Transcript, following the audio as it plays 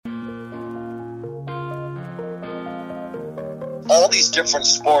all these different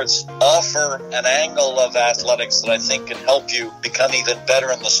sports offer an angle of athletics that I think can help you become even better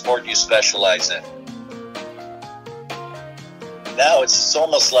in the sport you specialize in. Now it's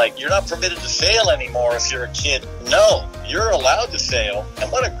almost like you're not permitted to fail anymore if you're a kid. No, you're allowed to fail. And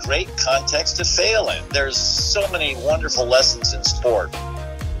what a great context to fail in. There's so many wonderful lessons in sport.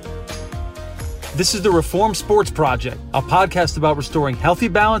 This is the Reform Sports Project, a podcast about restoring healthy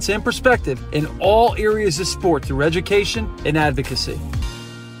balance and perspective in all areas of sport through education and advocacy.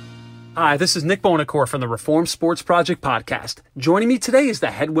 Hi, this is Nick Bonacore from the Reform Sports Project podcast. Joining me today is the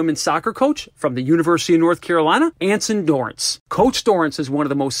head women's soccer coach from the University of North Carolina, Anson Dorrance. Coach Dorrance is one of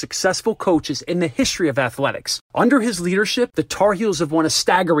the most successful coaches in the history of athletics. Under his leadership, the Tar Heels have won a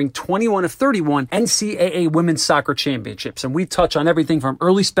staggering 21 of 31 NCAA women's soccer championships, and we touch on everything from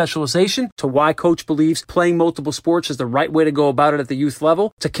early specialization to why Coach believes playing multiple sports is the right way to go about it at the youth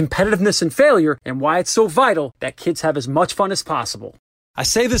level, to competitiveness and failure, and why it's so vital that kids have as much fun as possible. I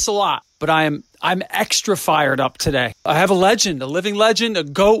say this a lot, but I'm extra fired up today. I have a legend, a living legend, a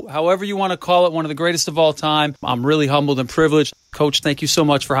GOAT, however you want to call it, one of the greatest of all time. I'm really humbled and privileged. Coach, thank you so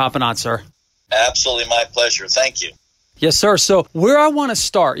much for hopping on, sir. Absolutely my pleasure. Thank you. Yes, sir. So where I want to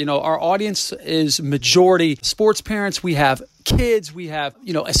start, our audience is majority sports parents. We have kids, we have,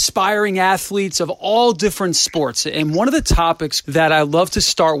 aspiring athletes of all different sports. And one of the topics that I love to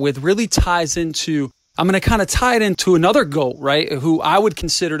start with really ties into, I'm going to kind of tie it into another GOAT, right, who I would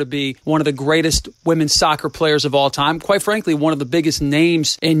consider to be one of the greatest women's soccer players of all time. Quite frankly, one of the biggest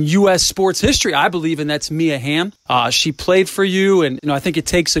names in U.S. sports history, I believe, and that's Mia Hamm. She played for you, and I think it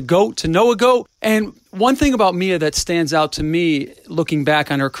takes a GOAT to know a GOAT. And one thing about Mia that stands out to me looking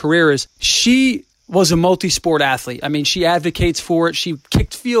back on her career is she was a multi-sport athlete. I mean, she advocates for it. She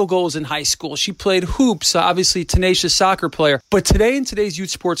kicked field goals in high school. She played hoops, obviously tenacious soccer player. But today in today's youth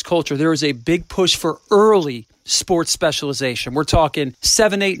sports culture, there is a big push for early sports specialization. We're talking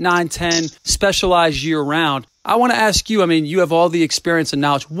 7, 8, 9, 10, specialized year round. I want to ask you, you have all the experience and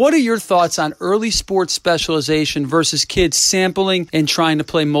knowledge. What are your thoughts on early sports specialization versus kids sampling and trying to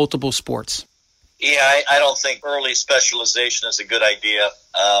play multiple sports? Yeah, I don't think early specialization is a good idea.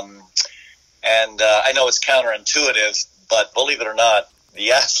 And I know it's counterintuitive, but believe it or not,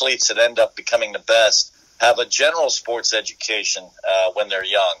 the athletes that end up becoming the best have a general sports education when they're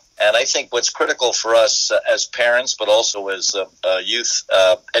young. And I think what's critical for us as parents, but also as youth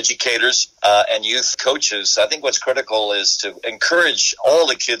educators and youth coaches, I think what's critical is to encourage all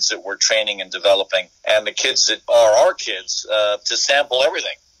the kids that we're training and developing and the kids that are our kids to sample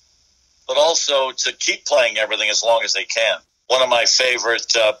everything, but also to keep playing everything as long as they can. One of my favorite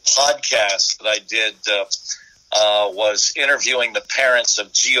podcasts that I did was interviewing the parents of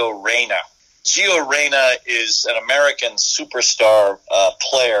Gio Reyna. Gio Reyna is an American superstar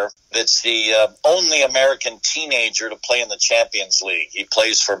player that's the only American teenager to play in the Champions League. He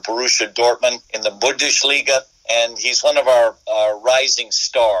plays for Borussia Dortmund in the Bundesliga, and he's one of our rising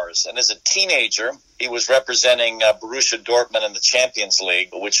stars. And as a teenager, he was representing Borussia Dortmund in the Champions League,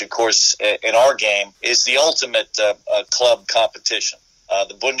 which, of course, in our game, is the ultimate club competition.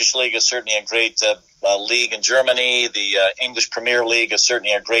 The Bundesliga is certainly a great league in Germany. The English Premier League is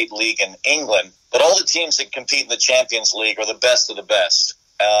certainly a great league in England. But all the teams that compete in the Champions League are the best of the best.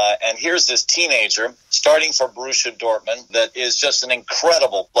 And here's this teenager starting for Borussia Dortmund that is just an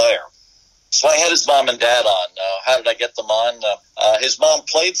incredible player. So I had his mom and dad on. How did I get them on? His mom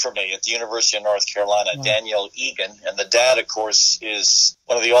played for me at the University of North Carolina, Danielle Egan. And the dad, of course, is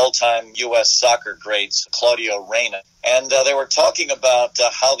one of the all-time U.S. soccer greats, Claudio Reyna. And they were talking about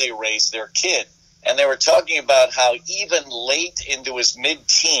how they raised their kid. And they were talking about how even late into his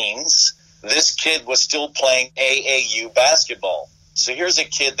mid-teens, this kid was still playing AAU basketball. So here's a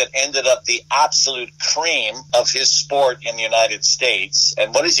kid that ended up the absolute cream of his sport in the United States.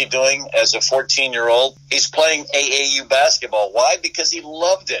 And what is he doing as a 14-year-old? He's playing AAU basketball. Why? Because he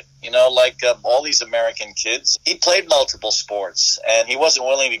loved it. Like all these American kids, he played multiple sports and he wasn't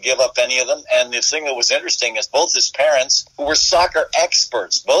willing to give up any of them. And the thing that was interesting is both his parents, who were soccer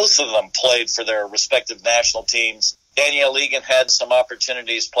experts, both of them played for their respective national teams. Danielle Egan had some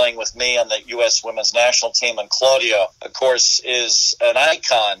opportunities playing with me on the U.S. women's national team, and Claudio, of course, is an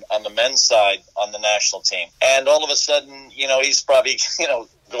icon on the men's side on the national team. And all of a sudden, he's probably,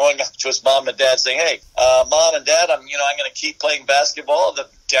 going up to his mom and dad saying, hey, mom and dad, I'm going to keep playing basketball. The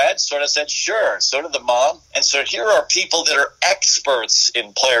dad sort of said, sure. So did the mom. And so here are people that are experts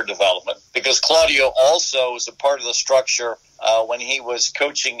in player development, because Claudio also is a part of the structure when he was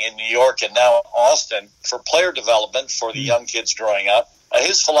coaching in New York and now Austin for player development for the young kids growing up.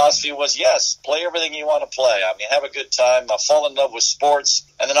 his philosophy was, yes, play everything you want to play. I mean, have a good time, fall in love with sports,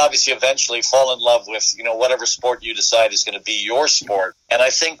 and then obviously eventually fall in love with, whatever sport you decide is going to be your sport. And I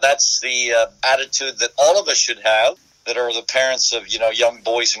think that's the attitude that all of us should have, that are the parents of, young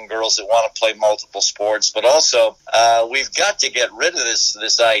boys and girls that want to play multiple sports. But also, we've got to get rid of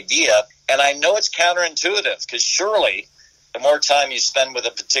this idea. And I know it's counterintuitive, because surely the more time you spend with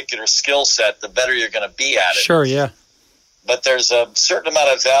a particular skill set, the better you're going to be at it. Sure, yeah. But there's a certain amount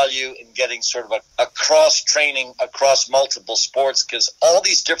of value in getting sort of a cross-training across multiple sports, because all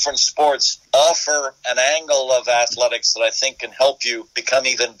these different sports offer an angle of athletics that I think can help you become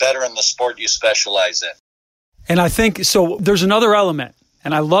even better in the sport you specialize in. And I think, so there's another element,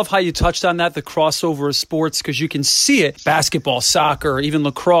 and I love how you touched on that, the crossover of sports, because you can see it. Basketball, soccer, even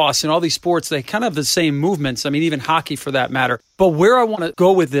lacrosse, and all these sports, they kind of have the same movements. I mean, even hockey for that matter. But where I want to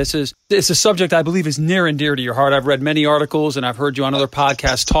go with this is, it's a subject I believe is near and dear to your heart. I've read many articles and I've heard you on other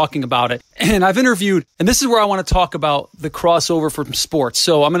podcasts talking about it. And I've interviewed, and this is where I want to talk about the crossover from sports.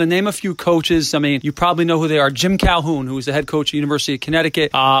 So I'm going to name a few coaches. I mean, you probably know who they are. Jim Calhoun, who was the head coach at University of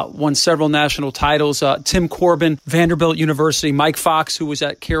Connecticut, won several national titles. Tim Corbin, Vanderbilt University. Mike Fox, who was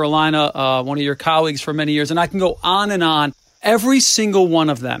at Carolina, one of your colleagues for many years. And I can go on and on. Every single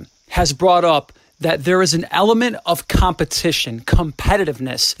one of them has brought up that there is an element of competition,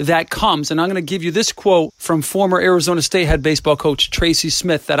 competitiveness that comes. And I'm going to give you this quote from former Arizona State head baseball coach Tracy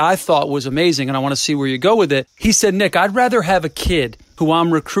Smith that I thought was amazing, and I want to see where you go with it. He said, Nick, I'd rather have a kid who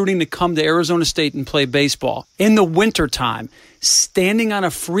I'm recruiting to come to Arizona State and play baseball in the wintertime, standing on a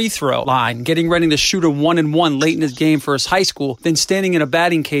free throw line, getting ready to shoot a 1-and-1 late in his game for his high school, than standing in a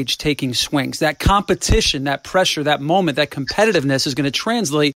batting cage taking swings. That competition, that pressure, that moment, that competitiveness is going to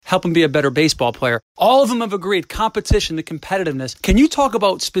translate, help him be a better baseball player. All of them have agreed, competition, the competitiveness. Can you talk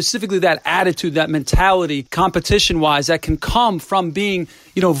about specifically that attitude, that mentality, competition-wise, that can come from being,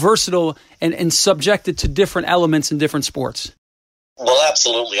 versatile and subjected to different elements in different sports? Well,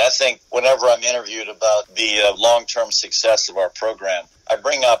 absolutely. I think whenever I'm interviewed about the long-term success of our program, I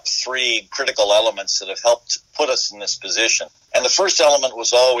bring up three critical elements that have helped put us in this position. And the first element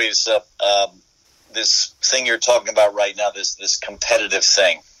was always this thing you're talking about right now, this competitive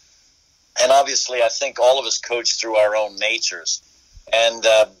thing. And obviously, I think all of us coach through our own natures. And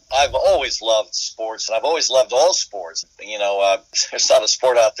I've always loved sports, and I've always loved all sports. There's not a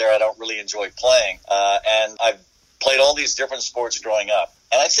sport out there I don't really enjoy playing. And I've played all these different sports growing up.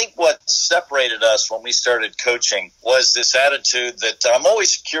 And I think what separated us when we started coaching was this attitude that I'm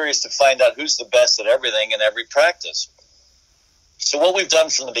always curious to find out who's the best at everything in every practice. So what we've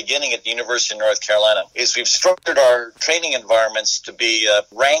done from the beginning at the University of North Carolina is we've structured our training environments to be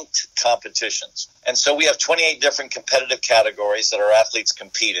ranked competitions. And so we have 28 different competitive categories that our athletes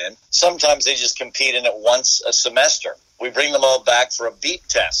compete in. Sometimes they just compete in it once a semester. We bring them all back for a beep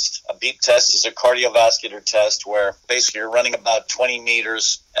test. A beep test is a cardiovascular test where basically you're running about 20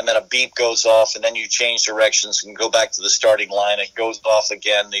 meters and then a beep goes off and then you change directions and go back to the starting line. It goes off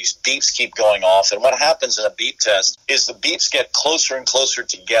again. These beeps keep going off. And what happens in a beep test is the beeps get closer and closer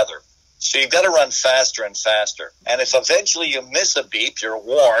together. So you've got to run faster and faster. And if eventually you miss a beep, you're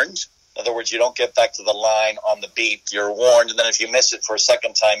warned. In other words, you don't get back to the line on the beep. You're warned. And then if you miss it for a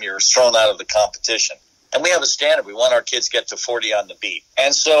second time, you're thrown out of the competition. And we have a standard. We want our kids to get to 40 on the beat.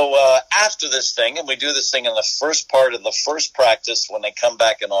 And so after this thing, and we do this thing in the first part of the first practice when they come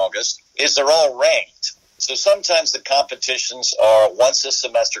back in August, is they're all ranked. So sometimes the competitions are once a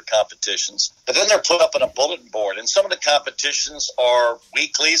semester competitions, but then they're put up on a bulletin board. And some of the competitions are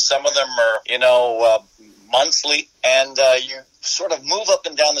weekly. Some of them are, monthly. And you sort of move up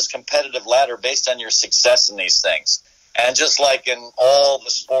and down this competitive ladder based on your success in these things. And just like in all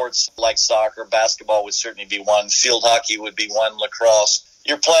the sports, like soccer, basketball would certainly be one, field hockey would be one, lacrosse.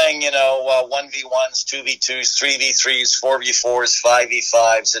 You're playing, 1v1s, 2v2s, 3v3s, 4v4s,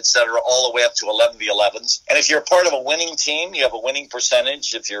 5v5s, etc., all the way up to 11v11s. And if you're part of a winning team, you have a winning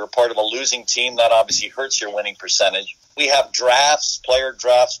percentage. If you're a part of a losing team, that obviously hurts your winning percentage. We have drafts, player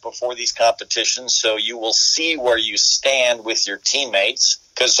drafts before these competitions, so you will see where you stand with your teammates,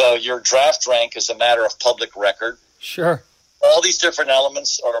 because your draft rank is a matter of public record. Sure. All these different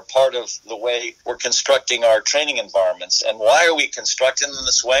elements are a part of the way we're constructing our training environments. And why are we constructing them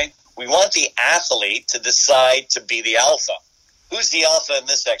this way? We want the athlete to decide to be the alpha. Who's the alpha in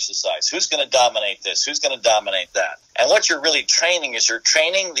this exercise? Who's going to dominate this? Who's going to dominate that? And what you're really training is you're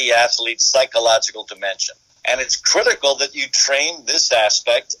training the athlete's psychological dimension. And it's critical that you train this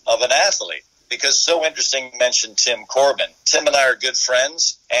aspect of an athlete. Because so interesting, you mentioned Tim Corbin. Tim and I are good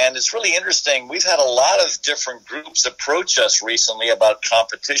friends, and it's really interesting. We've had a lot of different groups approach us recently about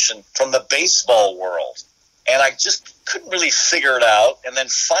competition from the baseball world. And I just couldn't really figure it out. And then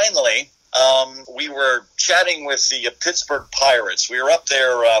finally, we were chatting with the Pittsburgh Pirates. We were up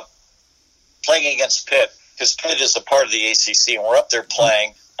there playing against Pitt, because Pitt is a part of the ACC, and we're up there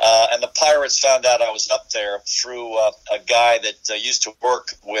playing. And the Pirates found out I was up there through a guy that used to work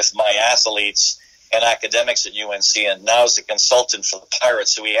with my athletes and academics at UNC, and now is a consultant for the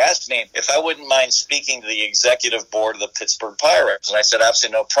Pirates. So he asked me if I wouldn't mind speaking to the executive board of the Pittsburgh Pirates. And I said,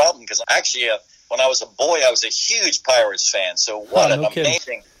 absolutely no problem, because actually when I was a boy, I was a huge Pirates fan. So what an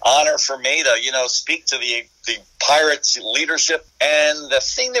amazing honor for me to, speak to the Pirates leadership. And the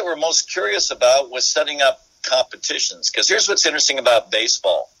thing that we're most curious about was setting up competitions, because here's what's interesting about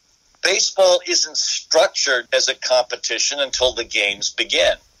baseball. Baseball isn't structured as a competition until the games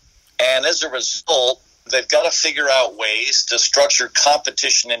begin. And as a result, they've got to figure out ways to structure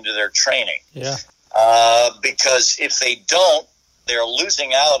competition into their training. Yeah. Because if they don't, they're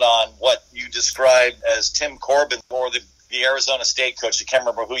losing out on what you described as Tim Corbin or the Arizona State coach. I can't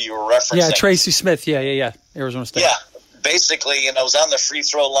remember who you were referencing. Yeah, Tracy Smith. Yeah. Arizona State. Yeah. Basically, was on the free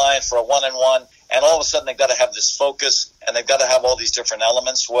throw line for a 1-and-1, and all of a sudden they've got to have this focus, and they've got to have all these different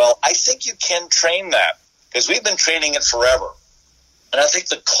elements. Well, I think you can train that, because we've been training it forever. And I think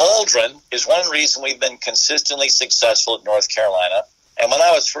the cauldron is one reason we've been consistently successful at North Carolina. And when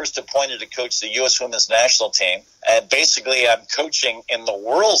I was first appointed to coach the U.S. Women's National Team, and basically I'm coaching in the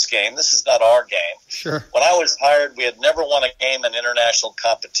world's game, this is not our game. Sure. When I was hired, we had never won a game in international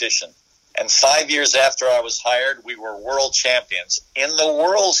competition. And 5 years after I was hired, we were world champions in the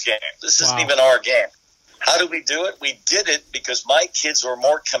world's game. This isn't even our game. How did we do it? We did it because my kids were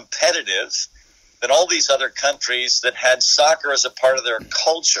more competitive than all these other countries that had soccer as a part of their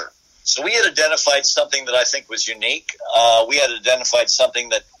culture. So we had identified something that I think was unique. We had identified something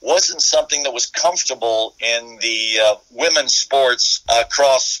that wasn't something that was comfortable in the women's sports,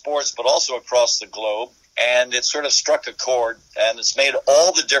 across sports, but also across the globe. And it sort of struck a chord, and it's made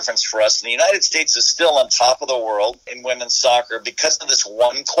all the difference for us. And the United States is still on top of the world in women's soccer because of this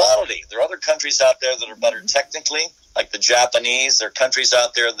one quality. There are other countries out there that are better technically, like the Japanese. There are countries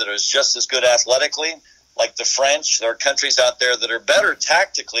out there that are just as good athletically, like the French. There are countries out there that are better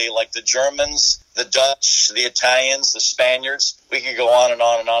tactically, like the Germans, the Dutch, the Italians, the Spaniards. We could go on and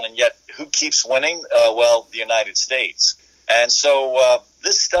on and on. And yet, who keeps winning? Well, the United States. And so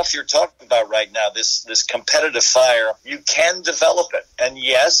this stuff you're talking about right now, this competitive fire, you can develop it. And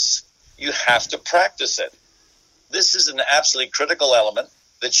yes, you have to practice it. This is an absolutely critical element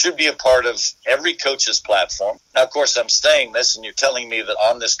that should be a part of every coach's platform. Now, of course, I'm saying this, and you're telling me that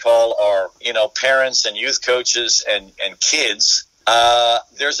on this call are, parents and youth coaches and kids.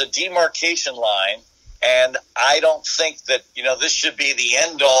 There's a demarcation line. And I don't think that, this should be the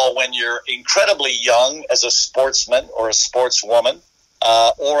end all when you're incredibly young as a sportsman or a sportswoman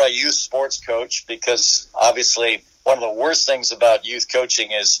or a youth sports coach, because obviously one of the worst things about youth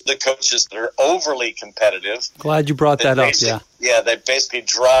coaching is the coaches that are overly competitive. Glad you brought that up, yeah. Yeah, they basically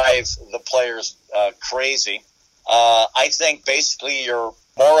drive the players crazy. I think basically your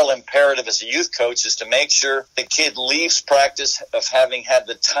moral imperative as a youth coach is to make sure the kid leaves practice of having had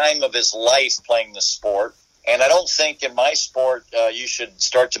the time of his life playing the sport. And I don't think in my sport you should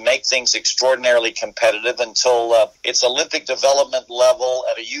start to make things extraordinarily competitive until it's Olympic development level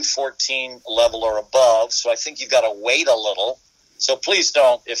at a U14 level or above. So I think you've got to wait a little. So please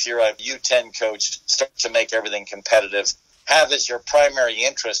don't, if you're a U10 coach, start to make everything competitive. Have as your primary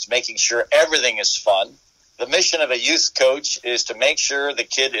interest making sure everything is fun. The mission of a youth coach is to make sure the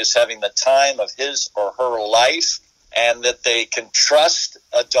kid is having the time of his or her life, and that they can trust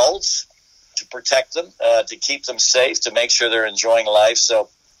adults to protect them, to keep them safe, to make sure they're enjoying life. So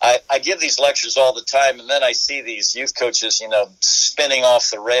I give these lectures all the time, and then I see these youth coaches, spinning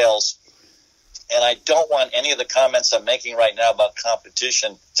off the rails. And I don't want any of the comments I'm making right now about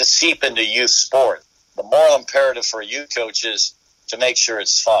competition to seep into youth sport. The moral imperative for a youth coach is to make sure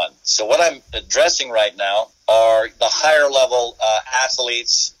it's fun. So what I'm addressing right now are the higher level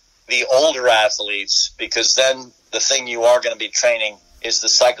athletes, the older athletes, because then the thing you are going to be training is the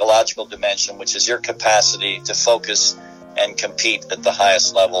psychological dimension, which is your capacity to focus and compete at the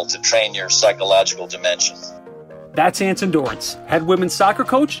highest level, to train your psychological dimension. That's Anson Dorrance, head women's soccer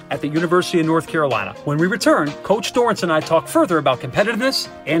coach at the University of North Carolina. When we return, Coach Dorrance and I talk further about competitiveness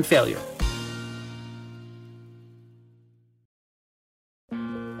and failure.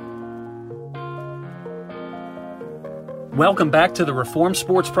 Welcome back to the Reform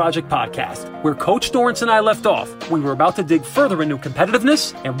Sports Project podcast, where Coach Dorrance and I left off. We were about to dig further into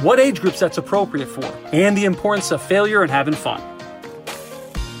competitiveness and what age groups that's appropriate for, and the importance of failure and having fun.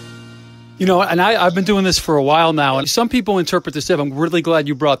 And I've been doing this for a while now, and some people interpret this different. I'm really glad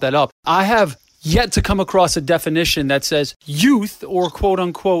you brought that up. I have yet to come across a definition that says youth or quote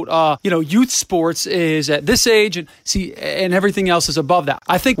unquote, youth sports is at this age and everything else is above that.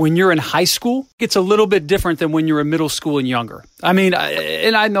 I think when you're in high school, it's a little bit different than when you're in middle school and younger. I mean,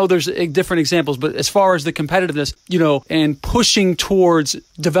 and I know there's different examples, but as far as the competitiveness, and pushing towards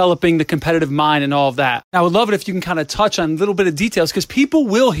developing the competitive mind and all of that, I would love it if you can kind of touch on a little bit of details, because people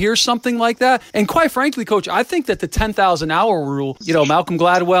will hear something like that. And quite frankly, Coach, I think that the 10,000 hour rule, Malcolm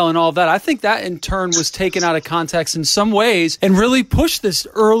Gladwell and all of that, I think that in turn was taken out of context in some ways and really pushed this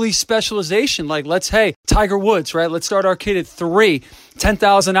early specialization. Like, Tiger Woods, right? Let's start our kid at 3,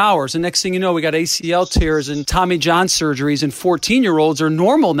 10,000 hours. And next thing you know, we got ACL tears and Tommy John surgeries, and 14-year-olds are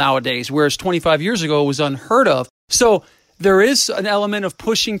normal nowadays, whereas 25 years ago it was unheard of. So there is an element of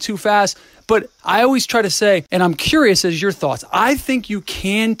pushing too fast, but I always try to say, and I'm curious as your thoughts, I think you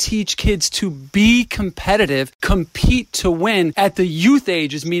can teach kids to be competitive, compete to win at the youth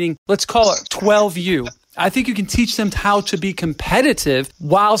ages, meaning let's call it 12U. I think you can teach them how to be competitive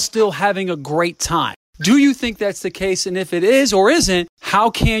while still having a great time. Do you think that's the case? And if it is or isn't, how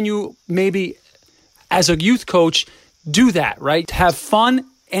can you maybe, as a youth coach, do that, right? Have fun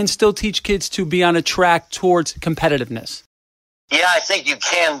and still teach kids to be on a track towards competitiveness? Yeah, I think you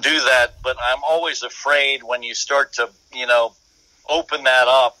can do that, but I'm always afraid when you start to, open that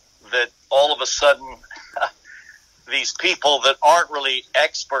up, that all of a sudden these people that aren't really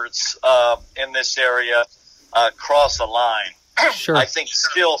experts in this area cross a line. Sure. I think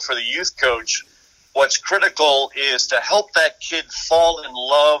still for the youth coach, what's critical is to help that kid fall in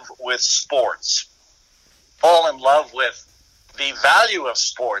love with sports, fall in love with the value of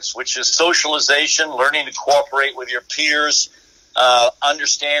sports, which is socialization, learning to cooperate with your peers,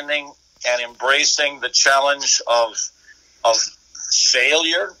 understanding and embracing the challenge of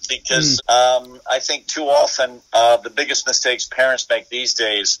failure, because I think too often the biggest mistakes parents make these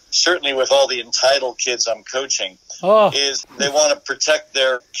days, certainly with all the entitled kids I'm coaching, is they want to protect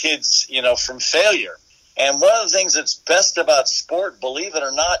their kids, from failure. And one of the things that's best about sport, believe it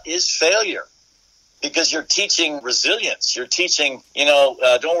or not, is failure. Because you're teaching resilience. You're teaching,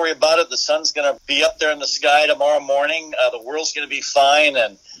 don't worry about it. The sun's going to be up there in the sky tomorrow morning. The world's going to be fine.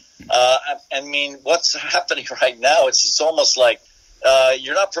 And I mean, what's happening right now? It's almost like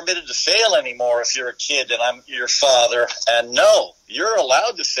you're not permitted to fail anymore if you're a kid and I'm your father. And no, you're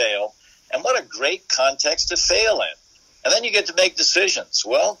allowed to fail. And what a great context to fail in. And then you get to make decisions.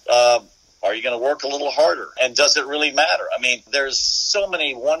 Well, are you going to work a little harder? And does it really matter? I mean, there's so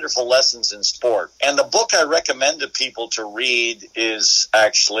many wonderful lessons in sport. And the book I recommend to people to read is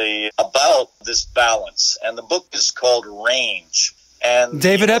actually about this balance. And the book is called Range. And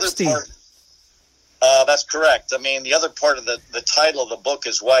David Epstein. That's correct. I mean, the other part of the title of the book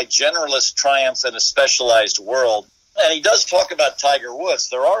is Why Generalists Triumph in a Specialized World. And he does talk about Tiger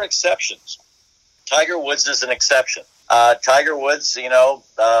Woods. There are exceptions. Tiger Woods is an exception. Tiger Woods,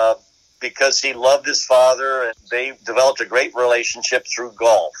 because he loved his father, and they developed a great relationship through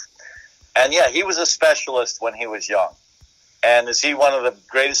golf. And yeah, he was a specialist when he was young. And is he one of the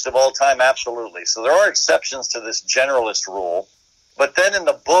greatest of all time? Absolutely. So there are exceptions to this generalist rule. But then in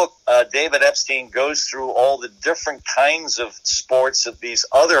the book, David Epstein goes through all the different kinds of sports that these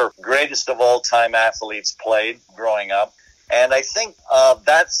other greatest of all time athletes played growing up. And I think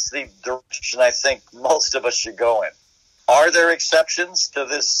that's the direction I think most of us should go in. Are there exceptions to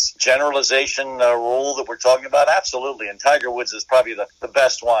this generalization rule that we're talking about? Absolutely, and Tiger Woods is probably the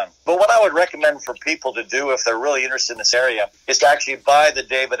best one. But what I would recommend for people to do if they're really interested in this area is to actually buy the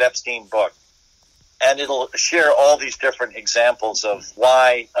David Epstein book. And it'll share all these different examples of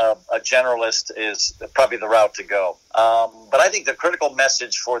why a generalist is probably the route to go. But I think the critical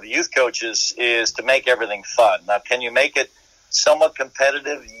message for the youth coaches is to make everything fun. Now, can you make it somewhat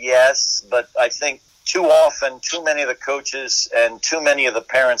competitive? Yes, but I think too often, too many of the coaches and too many of the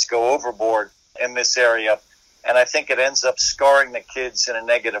parents go overboard in this area. And I think it ends up scarring the kids in a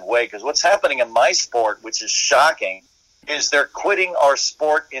negative way. Because what's happening in my sport, which is shocking, is they're quitting our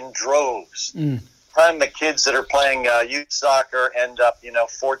sport in droves. Time the kids that are playing youth soccer end up,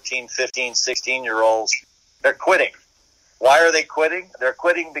 14, 15, 16-year-olds, they're quitting. Why are they quitting? They're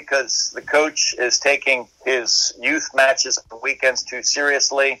quitting because the coach is taking his youth matches on weekends too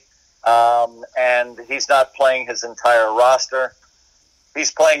seriously. And he's not playing his entire roster.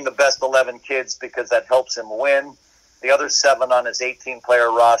 He's playing the best 11 kids because that helps him win. The other 7 on his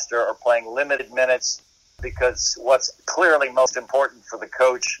 18-player roster are playing limited minutes because what's clearly most important for the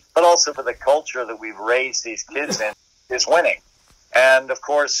coach, but also for the culture that we've raised these kids in, is winning. And, of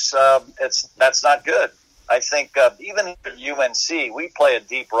course, that's not good. I think even at UNC, we play a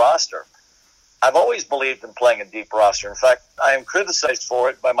deep roster. I've always believed in playing a deep roster. In fact, I am criticized for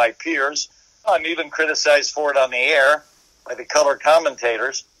it by my peers I'm even criticized for it on the air by the color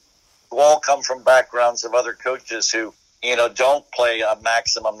commentators, who all come from backgrounds of other coaches who, don't play a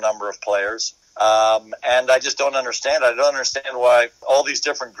maximum number of players. And I just don't understand. I don't understand why all these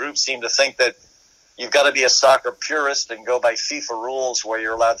different groups seem to think that you've got to be a soccer purist and go by FIFA rules where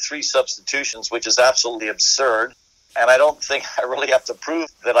you're allowed 3 substitutions, which is absolutely absurd. And I don't think I really have to prove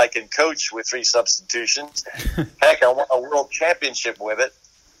that I can coach with 3 substitutions. Heck, I won a world championship with it.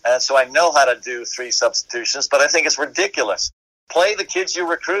 And so I know how to do 3 substitutions, but I think it's ridiculous. Play the kids you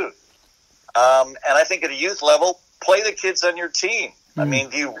recruit. And I think at a youth level, play the kids on your team. I mean,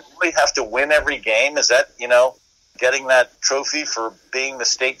 do you really have to win every game? Is that, getting that trophy for being the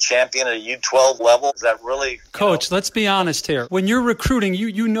state champion at a U12 level? Is that really... Coach, let's be honest here. When you're recruiting,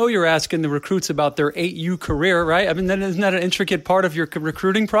 you're asking the recruits about their 8U career, right? I mean, then isn't that an intricate part of your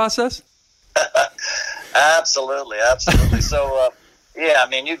recruiting process? Absolutely. So,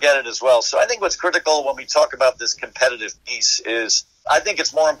 you get it as well. So I think what's critical when we talk about this competitive piece is I think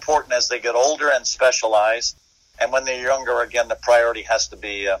it's more important as they get older and specialize. And when they're younger, again, the priority has to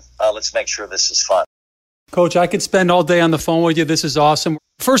be, let's make sure this is fun. Coach, I could spend all day on the phone with you. This is awesome.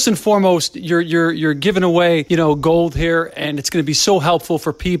 First and foremost, you're giving away, gold here, and it's going to be so helpful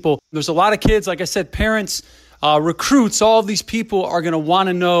for people. There's a lot of kids, like I said, parents, recruits, all of these people are going to want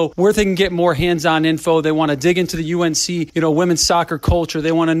to know where they can get more hands-on info. They want to dig into the UNC, women's soccer culture.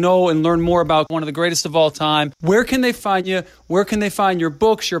 They want to know and learn more about one of the greatest of all time. Where can they find you? Where can they find your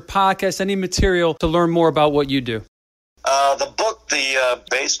books, your podcasts, any material to learn more about what you do? The book the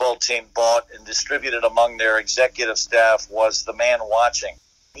baseball team bought and distributed among their executive staff was The Man Watching.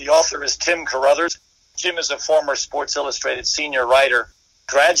 The author is Tim Carruthers. Jim is a former Sports Illustrated senior writer,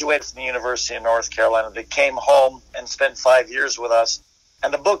 graduated from the University of North Carolina, that came home and spent 5 years with us.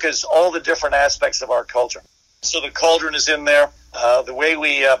 And the book is all the different aspects of our culture. So the cauldron is in there. The way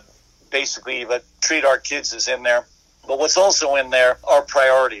we basically treat our kids is in there. But what's also in there are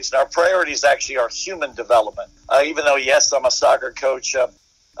priorities. And our priorities actually are human development. Even though, yes, I'm a soccer coach,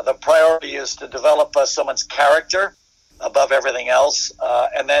 the priority is to develop someone's character above everything else,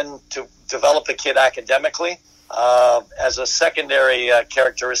 and then to develop the kid academically as a secondary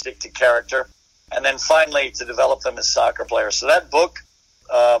characteristic to character, and then finally to develop them as soccer players. So that book,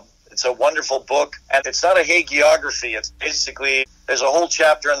 it's a wonderful book, and it's not a hagiography. It's basically, there's a whole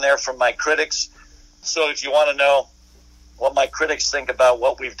chapter in there from my critics. So if you want to know what my critics think about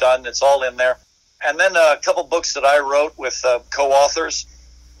what we've done, it's all in there. And then a couple books that I wrote with co-authors,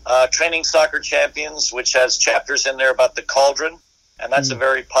 Training Soccer Champions, which has chapters in there about the cauldron. And that's a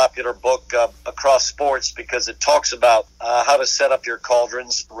very popular book across sports because it talks about how to set up your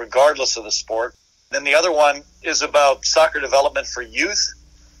cauldrons regardless of the sport. Then the other one is about soccer development for youth.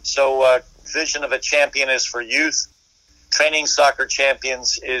 So Vision of a Champion is for youth. Training Soccer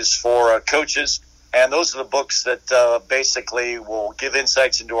Champions is for coaches. And those are the books that basically will give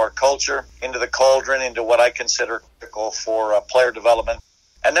insights into our culture, into the cauldron, into what I consider critical for player development.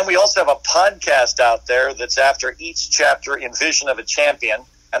 And then we also have a podcast out there that's after each chapter in Vision of a Champion.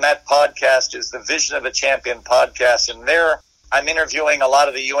 And that podcast is the Vision of a Champion podcast. And there I'm interviewing a lot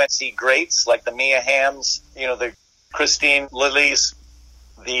of the UNC greats like the Mia Hamms, the Christine Lillies,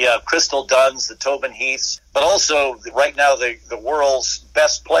 the Crystal Dunns, the Tobin Heaths, but also right now the world's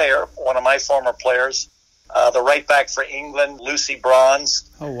best player, one of my former players, the right back for England, Lucy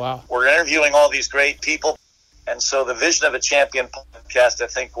Bronze. Oh, wow. We're interviewing all these great people. And so the Vision of a Champion podcast, I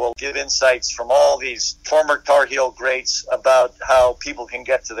think, will give insights from all these former Tar Heel greats about how people can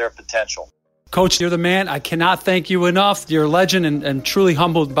get to their potential. Coach, you're the man. I cannot thank you enough. You're a legend and truly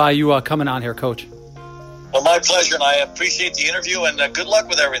humbled by you coming on here, Coach. Well, my pleasure, and I appreciate the interview, and good luck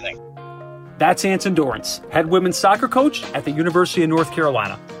with everything. That's Anson Dorrance, head women's soccer coach at the University of North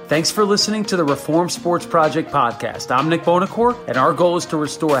Carolina. Thanks for listening to the Reform Sports Project podcast. I'm Nick Bonacore, and our goal is to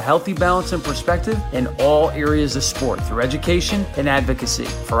restore a healthy balance and perspective in all areas of sport through education and advocacy.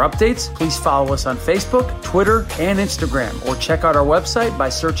 For updates, please follow us on Facebook, Twitter, and Instagram, or check out our website by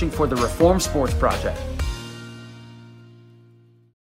searching for the Reform Sports Project.